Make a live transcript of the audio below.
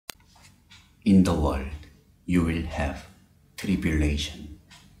In the world you will have tribulation,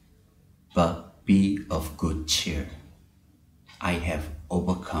 but be of good cheer. I have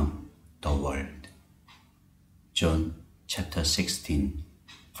overcome the world. John chapter 16,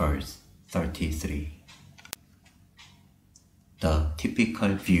 verse 33. The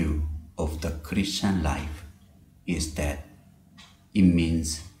typical view of the Christian life is that it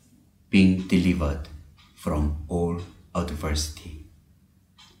means being delivered from all adversity,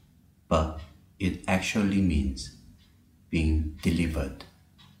 but it actually means being delivered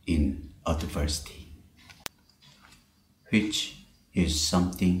in adversity, which is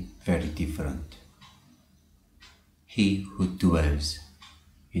something very different. He who dwells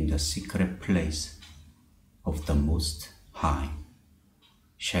in the secret place of the Most High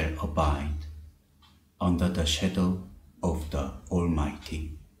shall abide under the shadow of the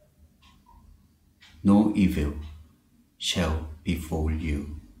Almighty. No evil shall befall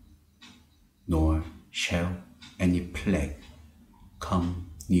you, nor shall any plague come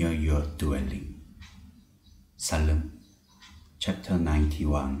near your dwelling. Psalm chapter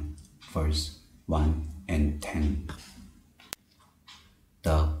 91, verse 1 and 10.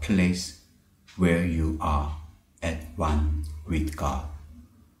 The place where you are at one with God.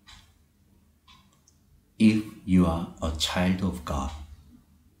 If you are a child of God,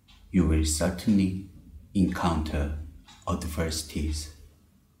 you will certainly encounter adversities.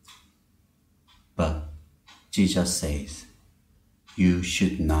 But Jesus says, you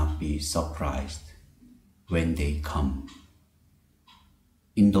should not be surprised when they come.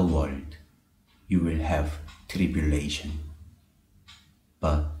 In the world, you will have tribulation,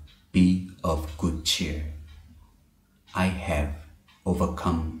 but be of good cheer. I have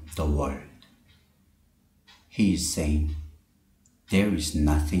overcome the world. He is saying, there is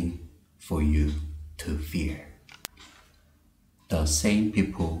nothing for you to fear. The same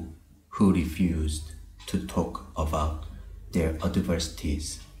people who refused to talk about their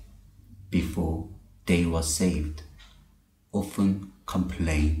adversities before they were saved often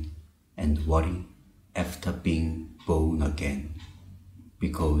complain and worry after being born again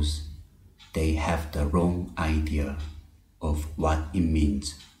because they have the wrong idea of what it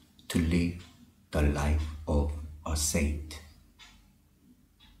means to live the life of a saint.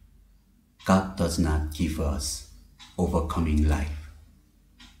 God does not give us overcoming life.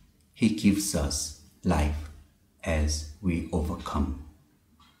 He gives us life as we overcome.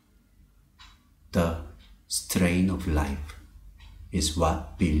 The strain of life is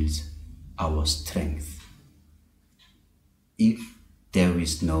what builds our strength. If there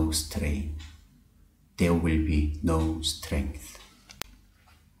is no strain, there will be no strength.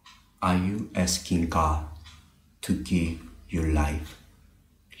 Are you asking God to give you life,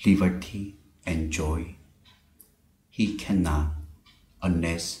 liberty, and joy? He cannot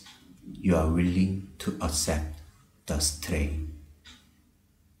unless you are willing to accept the strain.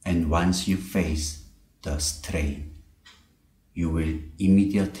 And once you face the strain, you will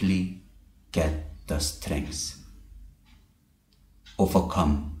immediately get the strength.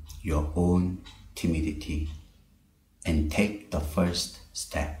 Overcome your own timidity and take the first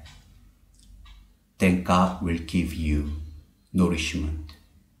step. Then God will give you nourishment.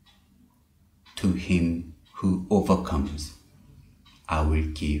 To him who overcomes, I will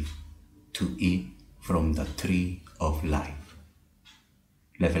give to eat from the tree of life.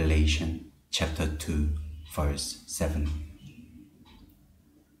 Revelation chapter 2, verse 7.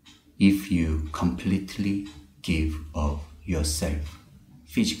 If you completely give of yourself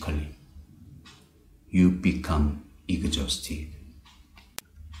physically, you become exhausted.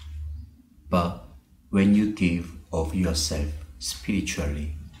 But when you give of yourself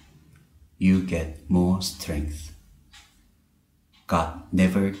spiritually, you get more strength. God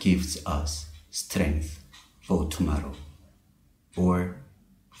never gives us strength for tomorrow or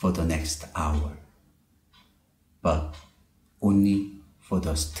for the next hour, but only for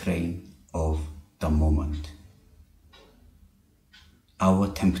the strain of the moment. Our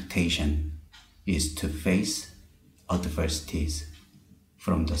temptation is to face adversities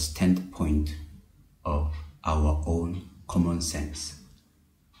from the standpoint of our own common sense.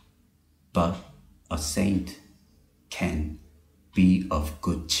 But a saint can be of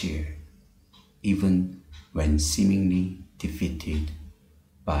good cheer even when seemingly defeated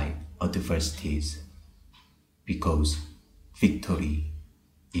by adversities, because victory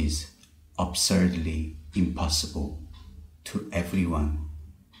is absurdly impossible to everyone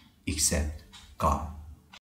except God.